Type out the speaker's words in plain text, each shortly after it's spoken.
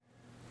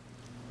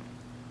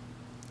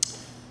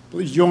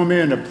Please join me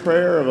in a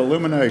prayer of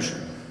illumination.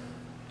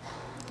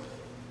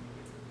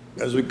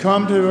 As we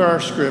come to our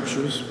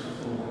scriptures,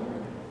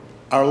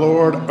 our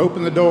Lord,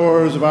 open the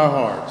doors of our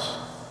hearts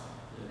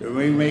that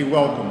we may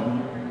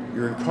welcome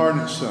your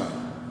incarnate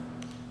Son.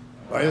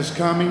 By his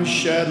coming,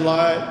 shed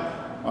light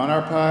on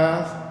our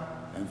path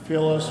and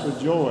fill us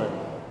with joy,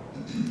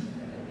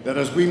 that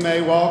as we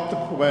may walk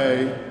the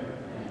way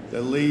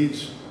that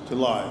leads to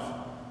life.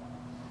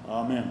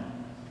 Amen.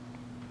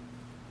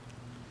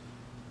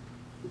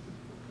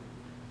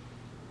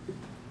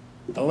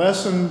 A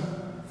lesson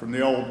from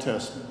the Old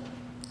Testament.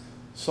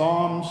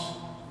 Psalms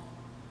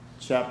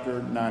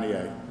chapter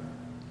 98.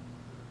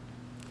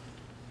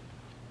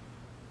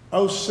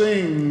 Oh,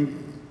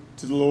 sing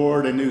to the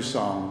Lord a new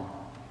song,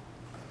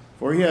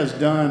 for he has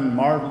done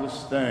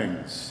marvelous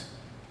things.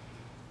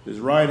 His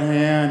right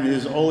hand,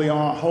 his holy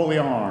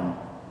arm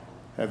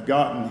have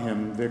gotten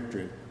him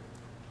victory.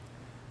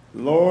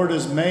 The Lord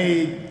has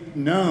made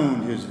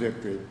known his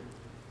victory.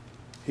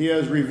 He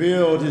has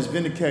revealed his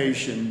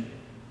vindication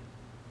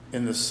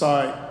in the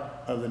sight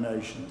of the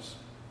nations.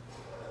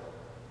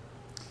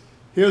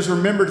 He has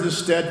remembered his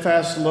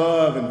steadfast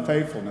love and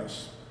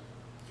faithfulness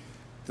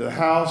to the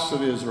house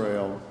of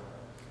Israel.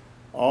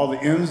 All the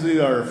ends of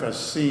the earth have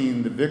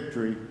seen the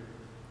victory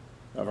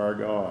of our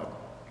God.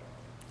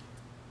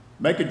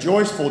 Make a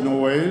joyful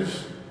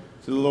noise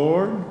to the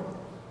Lord.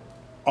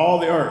 All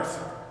the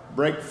earth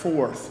break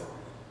forth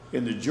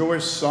into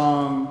joyous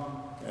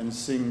song and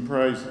sing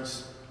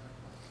praises.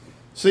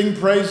 Sing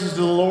praises to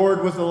the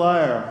Lord with a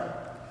lyre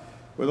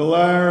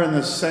and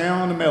the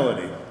sound of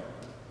melody,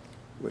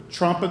 with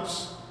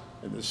trumpets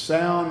and the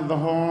sound of the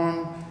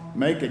horn.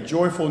 Make a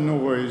joyful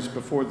noise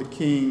before the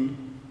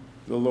King,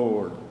 the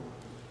Lord.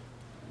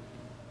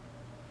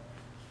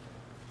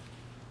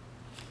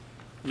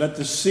 Let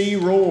the sea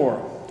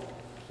roar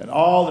and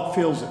all that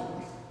fills it.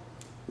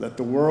 Let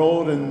the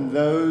world and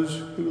those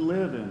who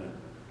live in it.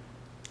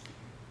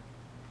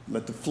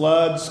 Let the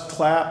floods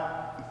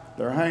clap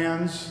their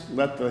hands.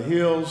 Let the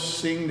hills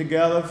sing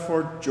together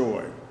for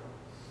joy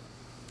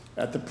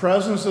at the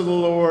presence of the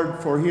Lord,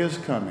 for he is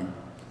coming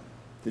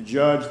to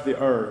judge the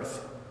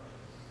earth.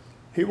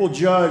 He will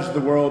judge the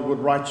world with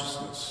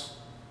righteousness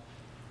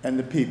and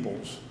the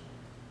peoples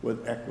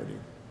with equity.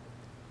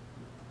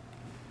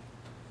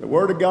 The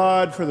word of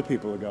God for the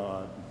people of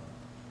God.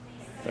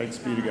 Thanks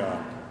be to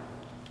God.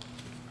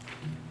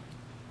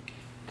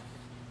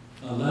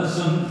 A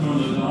lesson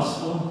from the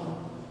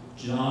Gospel,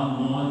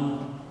 John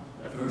 1,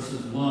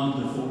 verses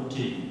 1 to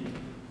 14.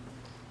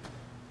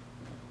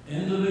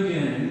 In the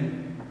beginning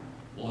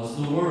was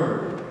the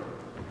Word,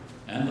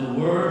 and the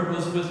Word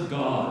was with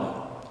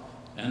God,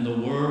 and the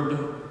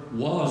Word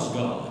was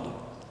God.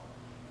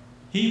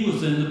 He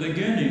was in the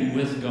beginning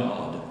with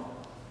God.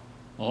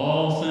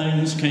 All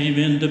things came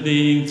into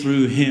being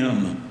through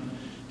him,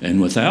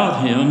 and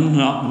without him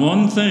not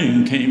one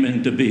thing came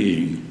into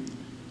being.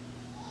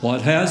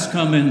 What has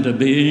come into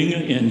being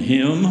in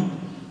him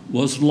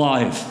was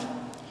life,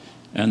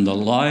 and the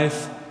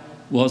life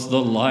was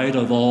the light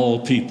of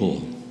all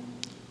people.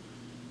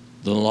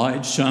 The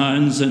light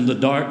shines in the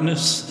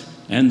darkness,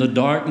 and the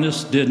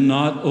darkness did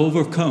not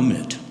overcome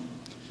it.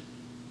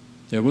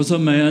 There was a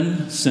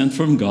man sent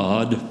from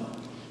God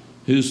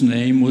whose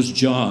name was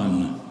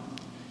John.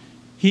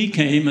 He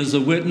came as a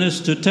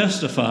witness to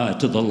testify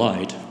to the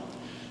light,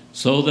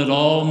 so that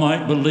all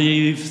might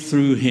believe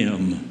through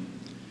him.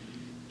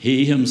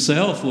 He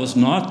himself was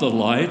not the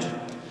light,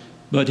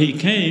 but he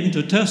came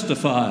to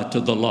testify to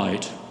the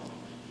light.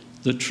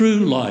 The true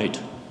light,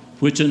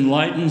 which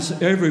enlightens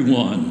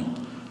everyone,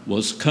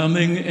 was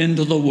coming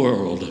into the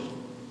world.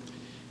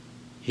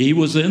 He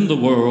was in the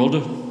world,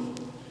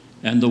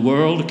 and the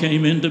world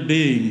came into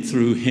being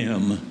through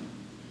him.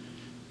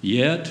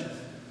 Yet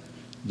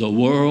the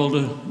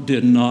world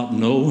did not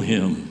know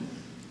him.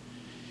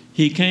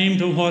 He came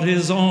to what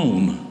his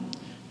own,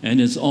 and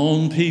his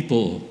own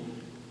people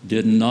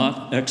did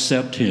not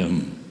accept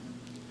him.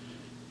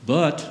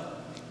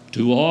 But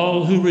to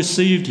all who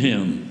received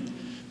him,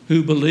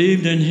 who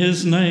believed in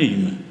his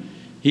name,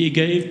 he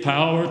gave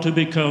power to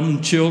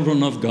become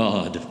children of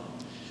God,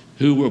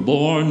 who were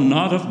born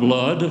not of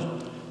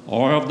blood,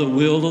 or of the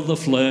will of the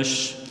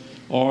flesh,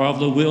 or of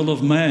the will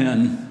of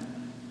man,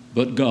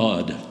 but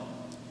God.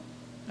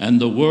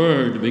 And the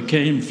Word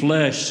became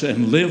flesh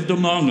and lived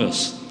among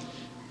us,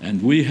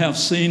 and we have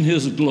seen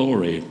his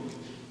glory,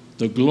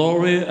 the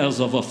glory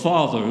as of a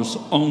Father's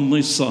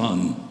only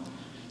Son,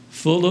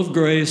 full of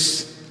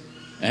grace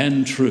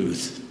and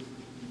truth.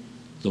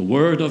 The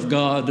Word of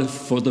God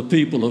for the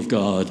people of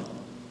God.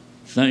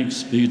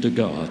 Thanks be to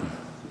God.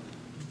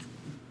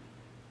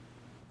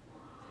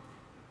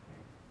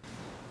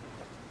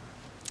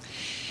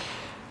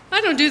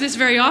 I don't do this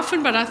very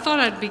often, but I thought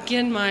I'd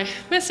begin my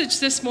message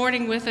this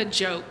morning with a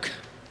joke.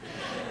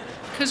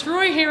 Because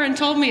Roy Heron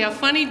told me a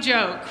funny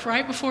joke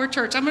right before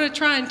church. I'm going to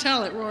try and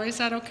tell it, Roy. Is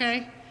that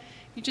okay?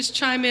 You just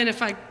chime in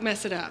if I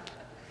mess it up.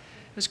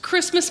 It was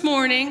Christmas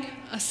morning,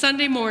 a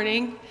Sunday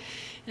morning,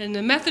 And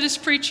the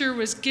Methodist preacher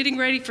was getting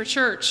ready for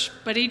church,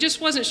 but he just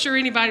wasn't sure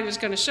anybody was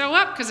going to show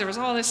up because there was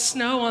all this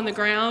snow on the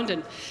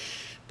ground.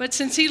 But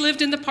since he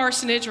lived in the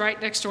parsonage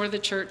right next door to the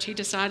church, he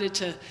decided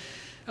to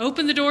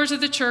open the doors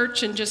of the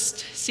church and just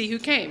see who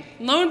came.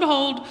 Lo and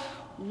behold,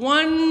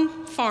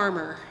 one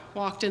farmer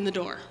walked in the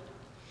door.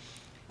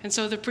 And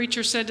so the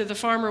preacher said to the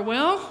farmer,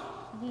 "Well,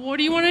 what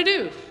do you want to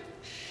do?"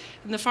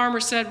 And the farmer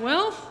said,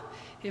 "Well,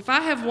 if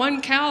I have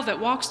one cow that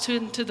walks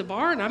into the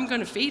barn, I'm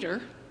going to feed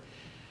her."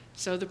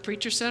 So the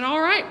preacher said,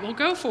 "All right, we'll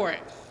go for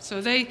it." So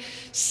they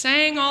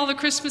sang all the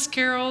Christmas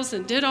carols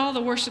and did all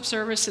the worship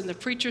service, and the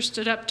preacher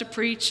stood up to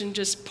preach and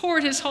just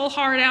poured his whole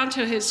heart out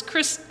into his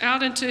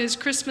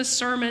Christmas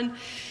sermon.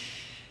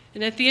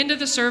 And at the end of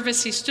the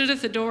service, he stood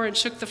at the door and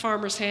shook the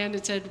farmer's hand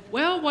and said,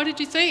 "Well, what did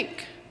you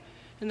think?"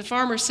 And the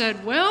farmer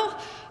said,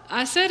 "Well,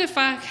 I said if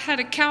I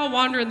had a cow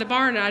wander in the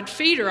barn, I'd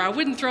feed her. I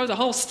wouldn't throw the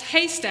whole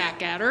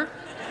haystack at her.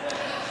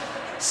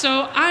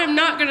 So I'm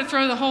not going to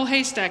throw the whole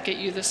haystack at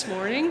you this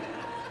morning.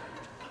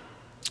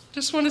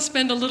 Just want to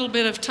spend a little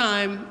bit of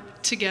time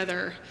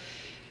together."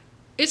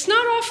 It's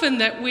not often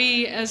that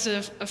we as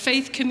a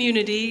faith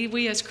community,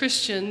 we as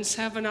Christians,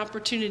 have an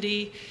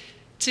opportunity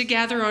to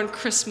gather on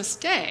Christmas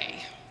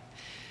Day.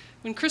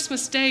 When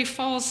Christmas Day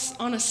falls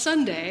on a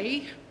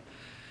Sunday,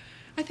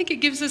 I think it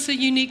gives us a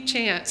unique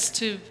chance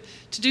to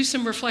do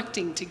some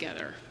reflecting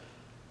together.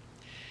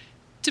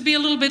 To be a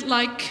little bit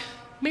like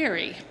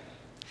Mary,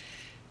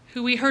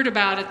 who we heard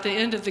about at the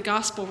end of the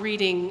gospel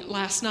reading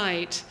last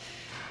night.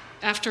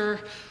 After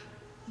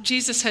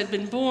Jesus had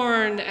been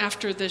born,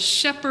 after the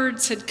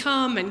shepherds had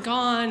come and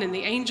gone and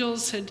the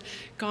angels had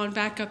gone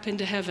back up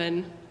into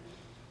heaven,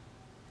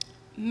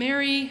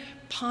 Mary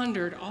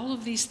pondered all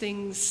of these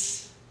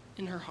things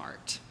in her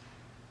heart.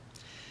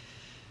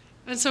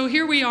 And so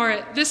here we are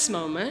at this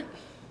moment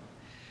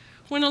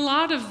when a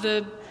lot of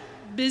the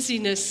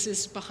busyness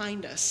is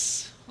behind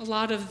us. A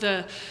lot of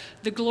the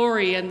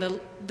glory and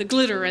the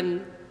glitter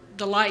and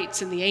the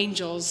lights and the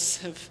angels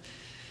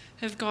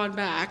have gone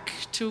back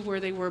to where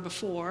they were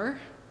before.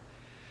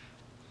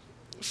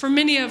 For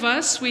many of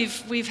us,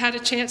 we've had a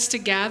chance to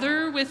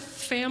gather with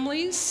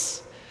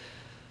families.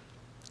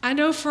 I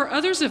know for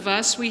others of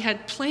us, we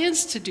had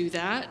plans to do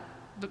that,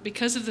 but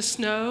because of the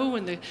snow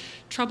and the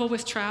trouble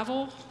with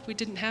travel, we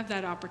didn't have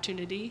that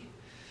opportunity.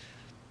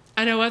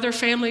 I know other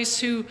families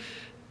who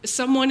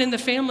someone in the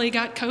family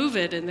got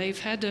COVID and they've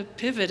had to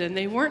pivot and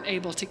they weren't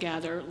able to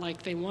gather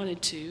like they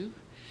wanted to.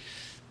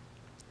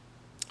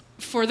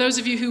 For those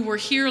of you who were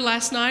here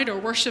last night or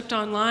worshiped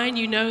online,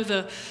 you know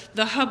the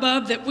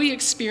hubbub that we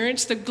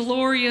experienced, the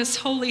glorious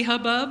holy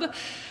hubbub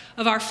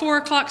of our 4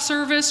 o'clock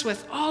service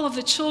with all of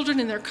the children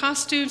in their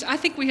costumes. I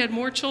think we had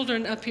more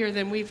children up here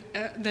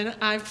than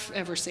I've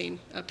ever seen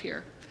up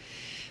here.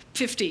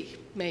 50,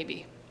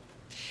 maybe.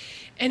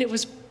 And it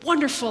was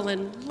wonderful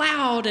and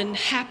loud and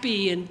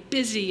happy and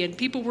busy, and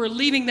people were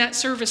leaving that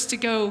service to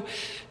go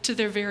to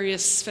their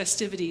various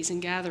festivities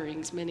and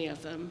gatherings, many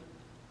of them.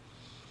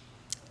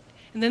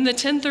 And then the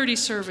 10:30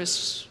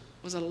 service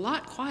was a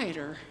lot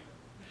quieter.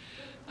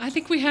 I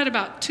think we had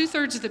about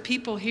 2/3 of the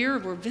people here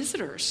were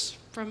visitors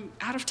from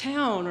out of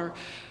town, or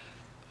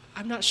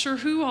I'm not sure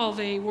who all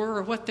they were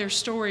or what their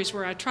stories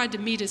were. I tried to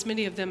meet as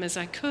many of them as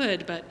I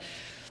could, but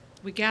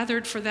we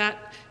gathered for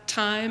that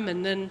time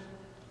and then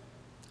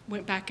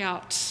went back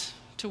out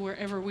to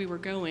wherever we were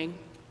going.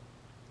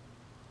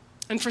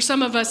 And for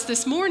some of us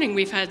this morning,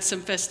 we've had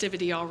some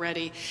festivity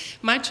already.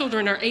 My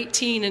children are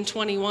 18 and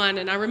 21,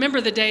 and I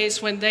remember the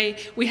days when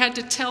we had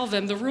to tell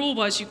them the rule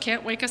was you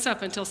can't wake us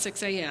up until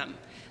 6 a.m.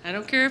 I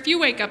don't care if you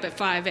wake up at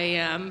 5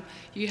 a.m.,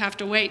 you have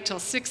to wait till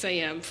 6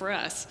 a.m. for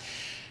us.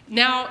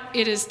 Now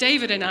it is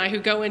David and I who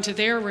go into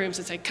their rooms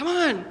and say, "Come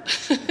on,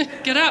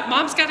 get up,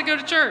 Mom's got to go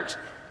to church."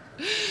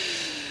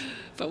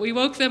 But we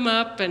woke them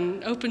up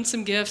and opened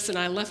some gifts, and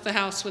I left the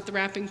house with the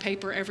wrapping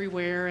paper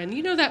everywhere. And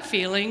you know that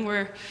feeling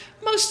where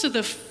most of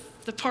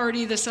the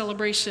party, the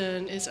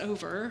celebration is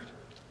over.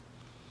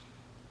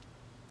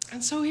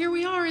 And so here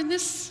we are in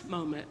this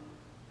moment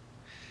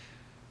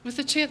with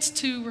a chance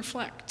to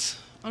reflect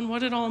on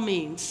what it all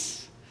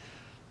means.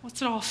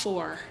 What's it all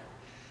for?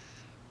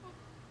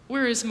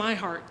 Where is my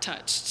heart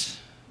touched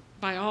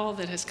by all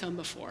that has come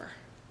before?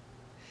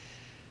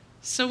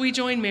 So we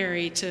join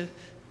Mary to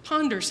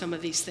ponder some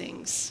of these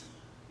things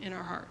in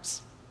our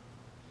hearts.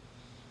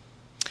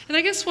 And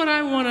I guess what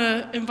I want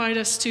to invite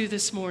us to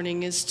this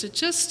morning is to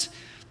just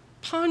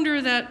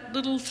ponder that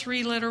little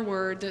 3-letter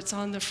word that's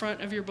on the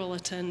front of your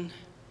bulletin,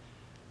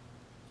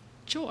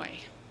 joy.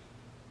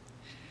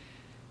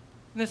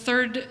 On the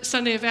 3rd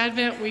Sunday of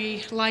Advent,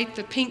 we light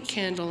the pink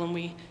candle and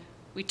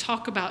we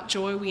talk about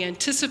joy. We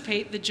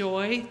anticipate the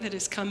joy that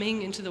is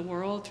coming into the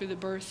world through the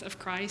birth of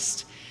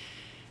Christ.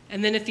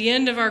 And then at the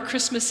end of our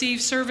Christmas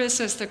Eve service,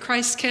 as the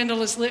Christ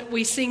candle is lit,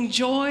 we sing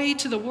joy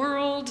to the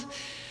world.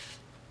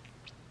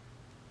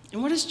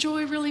 And what does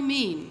joy really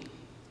mean?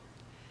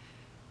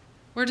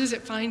 Where does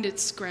it find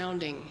its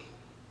grounding?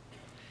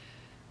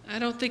 I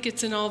don't think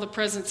it's in all the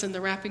presents in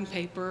the wrapping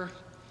paper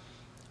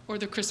or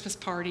the Christmas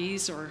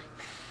parties or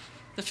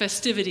the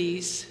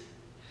festivities.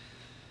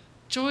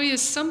 Joy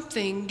is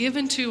something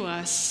given to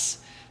us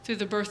through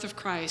the birth of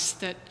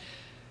Christ that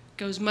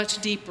goes much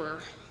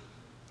deeper.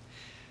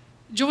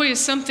 Joy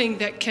is something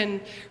that can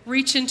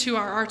reach into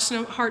our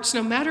hearts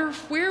no matter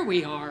where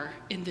we are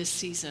in this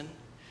season.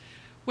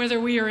 Whether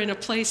we are in a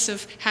place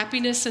of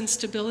happiness and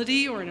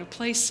stability or in a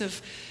place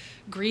of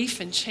grief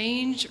and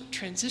change or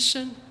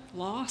transition,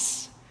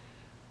 loss.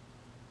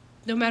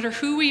 No matter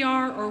who we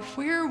are or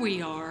where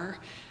we are,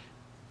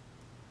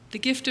 the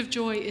gift of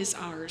joy is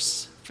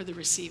ours for the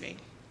receiving.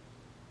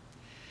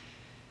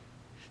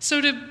 So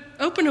to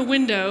open a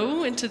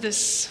window into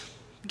this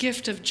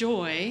gift of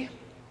joy,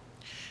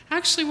 I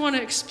actually want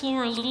to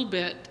explore a little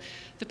bit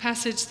the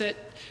passage that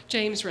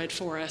James read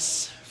for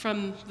us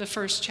from the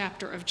first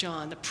chapter of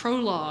John, the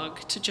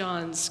prologue to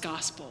John's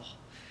gospel.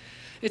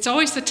 It's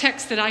always the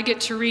text that I get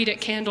to read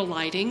at candle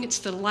lighting. It's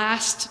the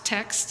last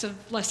text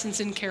of Lessons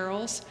and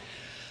Carols.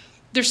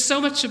 There's so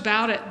much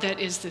about it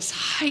that is this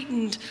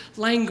heightened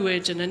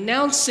language and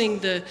announcing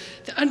the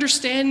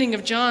understanding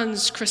of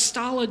John's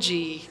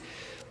Christology.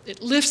 It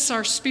lifts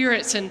our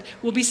spirits, and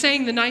we'll be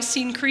saying the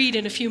Nicene Creed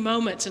in a few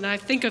moments, and I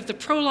think of the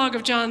prologue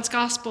of John's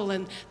Gospel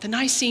and the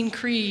Nicene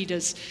Creed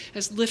as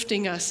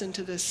lifting us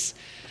into this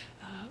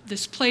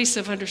place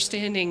of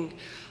understanding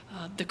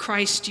the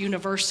Christ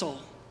universal.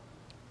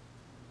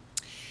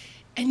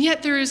 And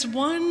yet there is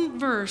one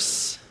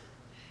verse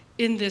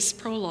in this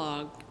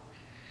prologue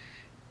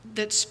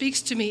that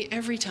speaks to me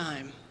every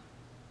time.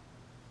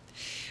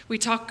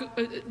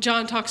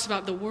 John talks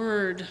about the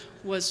Word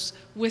was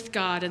with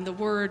God, and the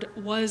Word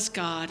was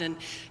God, and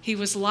He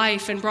was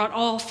life and brought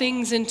all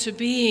things into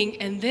being.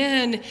 And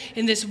then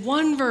in this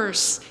one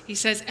verse, he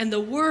says, and the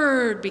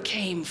Word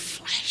became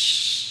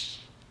flesh.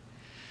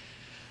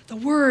 The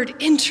Word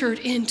entered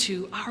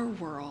into our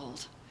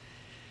world.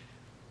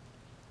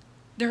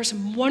 There are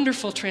some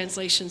wonderful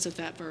translations of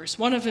that verse.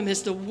 One of them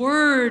is, the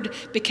Word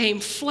became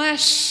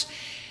flesh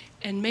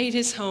and made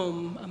His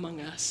home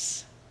among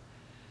us.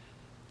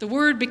 The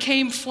Word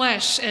became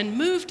flesh and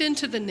moved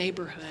into the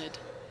neighborhood.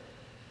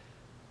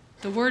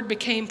 The Word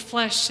became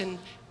flesh and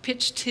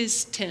pitched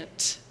His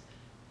tent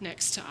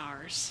next to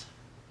ours.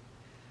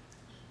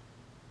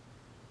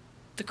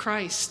 The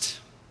Christ,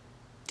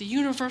 the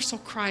universal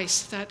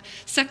Christ, that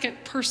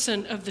second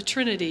person of the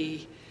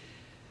Trinity,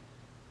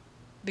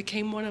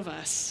 became one of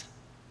us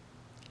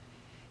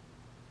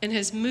and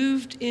has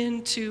moved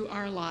into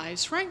our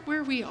lives right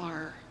where we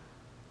are.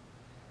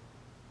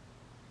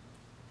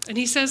 And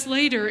he says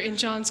later in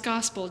John's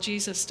Gospel,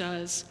 Jesus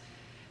does,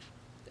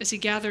 as he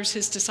gathers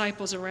his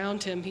disciples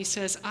around him, he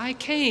says, I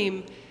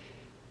came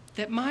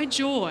that my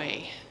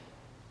joy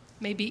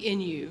may be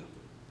in you,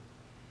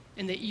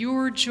 and that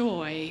your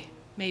joy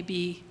may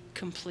be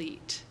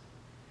complete.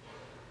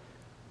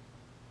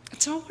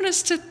 And so I want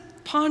us to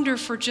ponder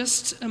for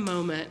just a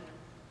moment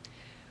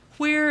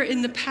where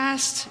in the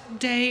past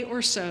day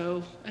or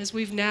so, as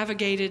we've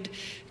navigated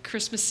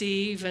Christmas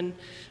Eve and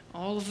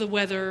all of the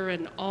weather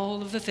and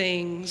all of the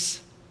things,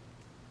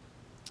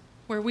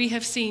 where we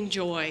have seen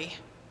joy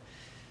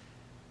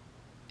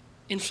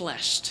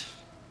infleshed,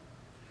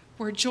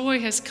 where joy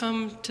has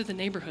come to the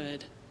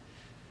neighborhood,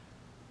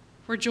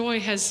 where joy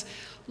has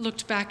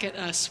looked back at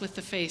us with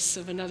the face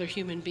of another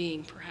human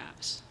being,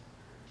 perhaps.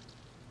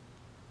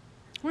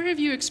 Where have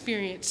you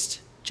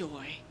experienced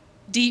joy,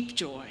 deep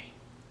joy?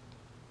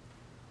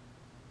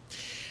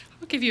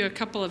 I'll give you a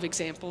couple of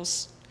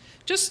examples,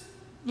 just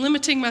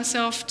limiting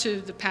myself to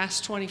the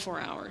past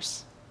 24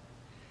 hours.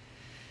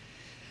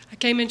 I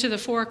came into the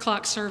 4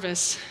 o'clock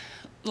service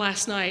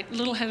last night, a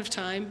little ahead of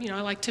time. You know,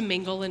 I like to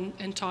mingle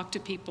and talk to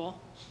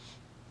people.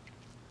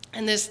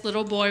 And this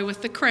little boy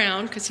with the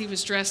crown, because he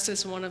was dressed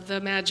as one of the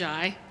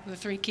Magi, the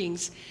 3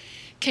 kings,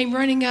 came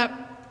running up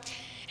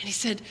and he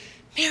said,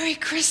 Merry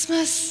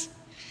Christmas.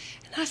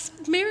 And I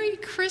said, Merry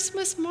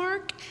Christmas,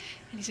 Mark.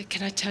 And he said,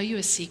 can I tell you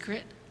a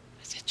secret?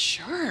 I said,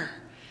 sure. And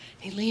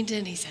he leaned in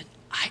and he said,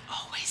 I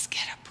always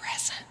get a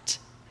present.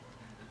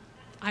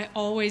 I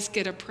always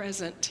get a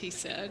present, he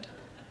said.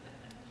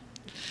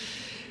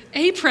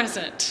 A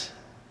present.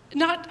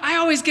 Not, I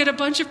always get a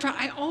bunch of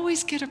I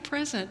always get a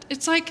present.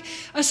 It's like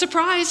a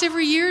surprise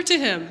every year to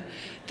him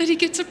that he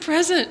gets a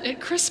present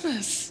at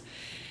Christmas.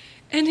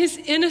 And his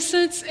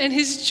innocence and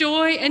his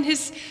joy and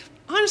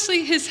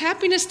honestly, his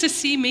happiness to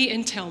see me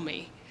and tell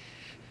me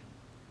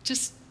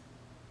just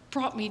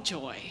brought me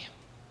joy.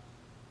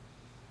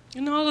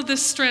 And all of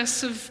this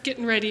stress of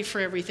getting ready for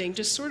everything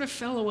just sort of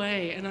fell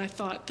away. And I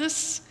thought,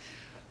 this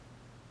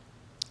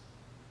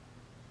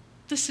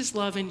is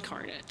love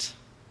incarnate.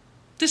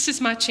 This is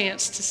my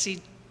chance to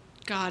see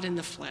God in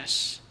the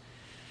flesh.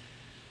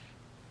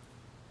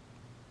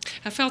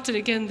 I felt it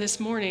again this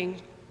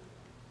morning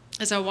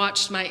as I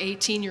watched my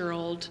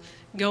 18-year-old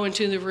go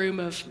into the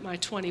room of my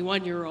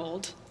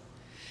 21-year-old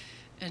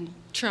and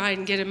try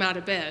and get him out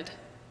of bed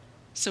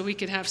so we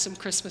could have some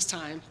Christmas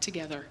time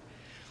together.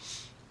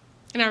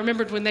 And I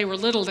remembered when they were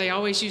little, they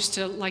always used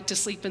to like to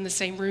sleep in the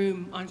same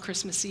room on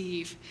Christmas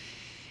Eve.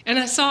 And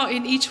I saw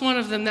in each one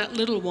of them that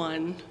little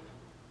one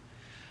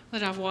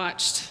that I've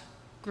watched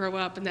grow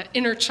up and that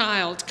inner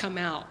child come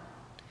out.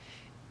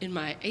 in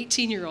my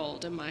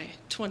 18-year-old and my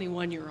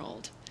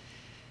 21-year-old.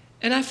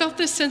 And I felt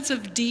this sense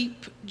of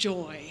deep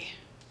joy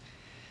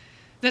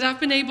that I've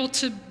been able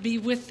to be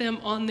with them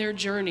on their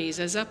journeys,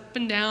 as up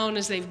and down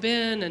as they've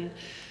been, and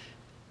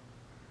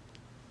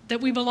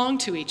that we belong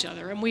to each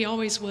other, and we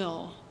always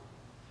will.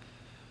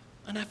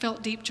 And I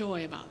felt deep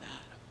joy about that.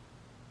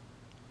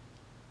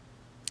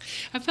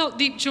 I felt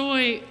deep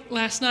joy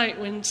last night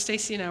when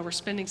Stacy and I were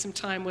spending some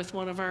time with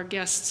one of our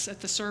guests at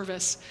the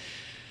service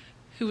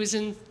who was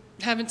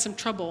having some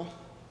trouble.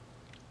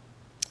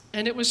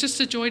 And it was just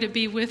a joy to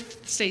be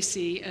with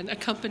Stacy and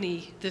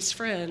accompany this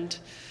friend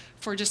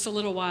for just a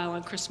little while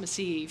on Christmas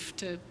Eve,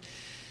 to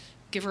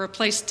give her a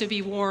place to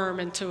be warm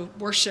and to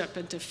worship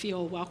and to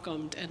feel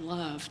welcomed and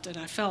loved. And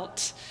I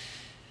felt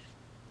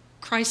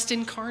Christ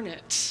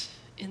incarnate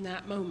in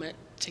that moment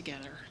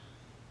together.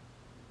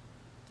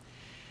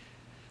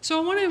 So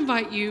I want to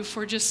invite you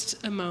for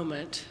just a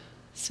moment,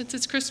 since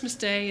it's Christmas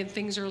Day and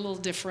things are a little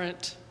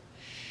different,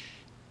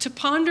 to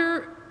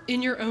ponder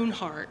in your own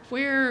heart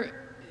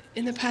where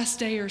in the past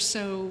day or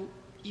so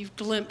you've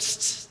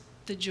glimpsed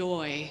the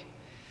joy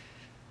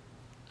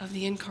of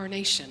the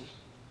Incarnation.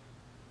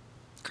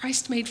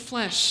 Christ made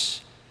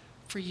flesh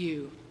for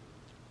you.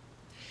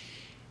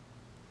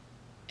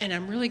 And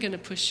I'm really going to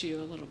push you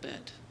a little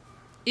bit.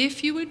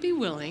 If you would be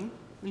willing,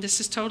 and this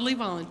is totally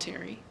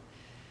voluntary,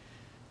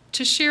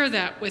 to share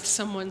that with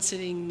someone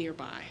sitting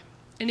nearby.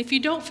 And if you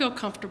don't feel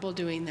comfortable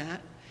doing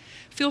that,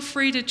 feel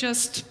free to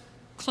just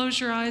close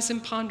your eyes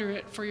and ponder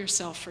it for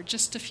yourself for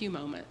just a few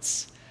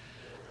moments,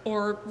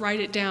 or write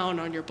it down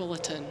on your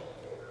bulletin.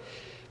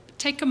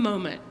 Take a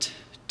moment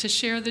to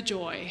share the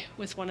joy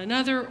with one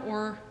another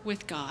or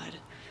with God.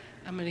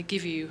 I'm going to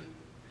give you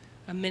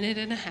a minute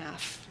and a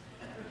half,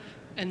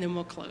 and then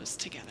we'll close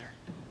together.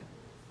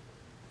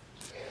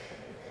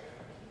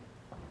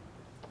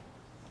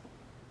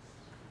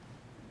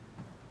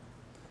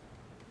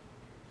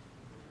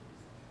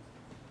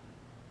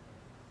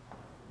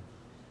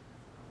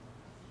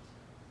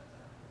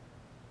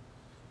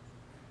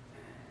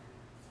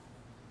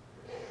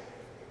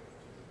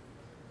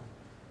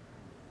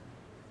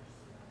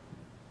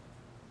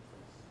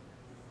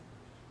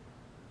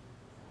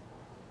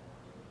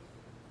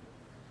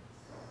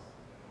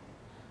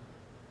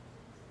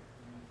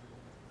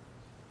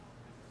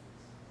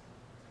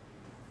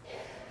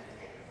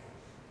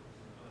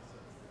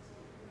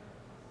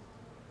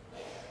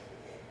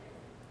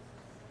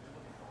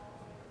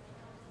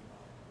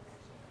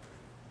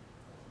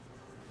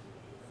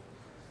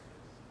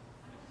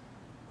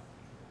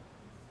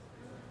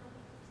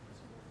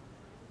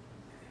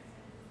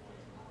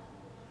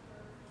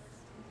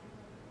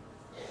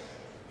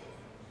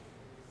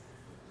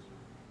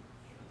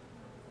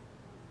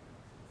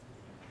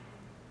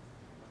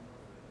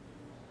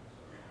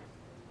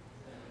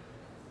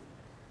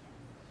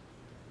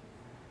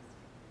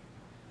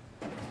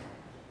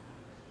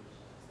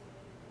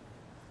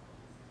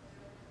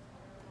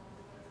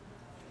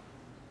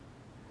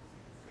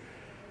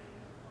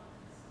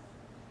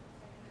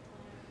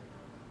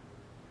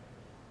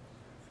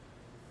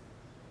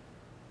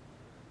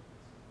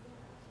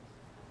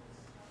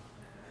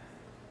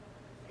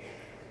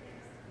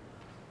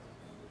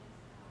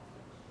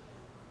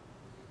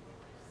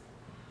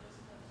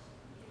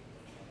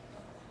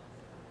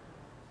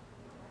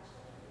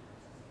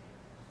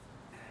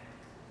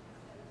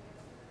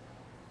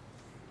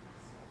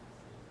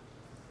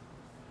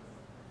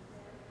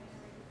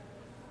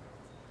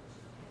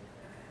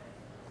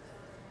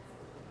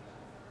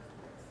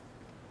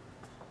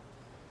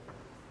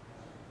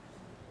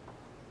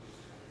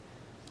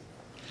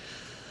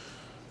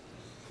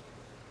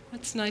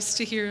 It's nice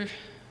to hear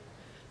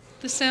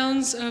the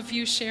sounds of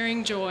you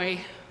sharing joy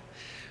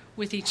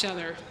with each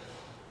other.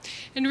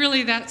 And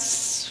really,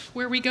 that's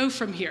where we go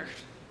from here,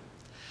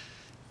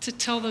 to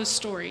tell those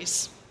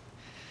stories,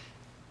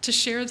 to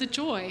share the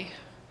joy,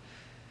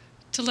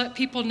 to let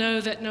people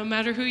know that no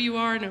matter who you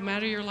are, no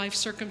matter your life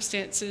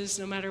circumstances,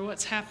 no matter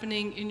what's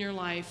happening in your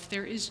life,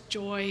 there is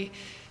joy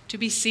to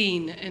be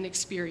seen and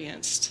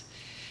experienced.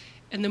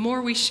 And the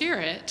more we share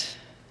it,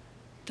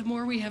 the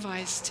more we have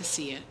eyes to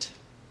see it.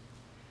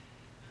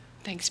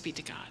 Thanks be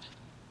to God.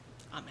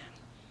 Amen.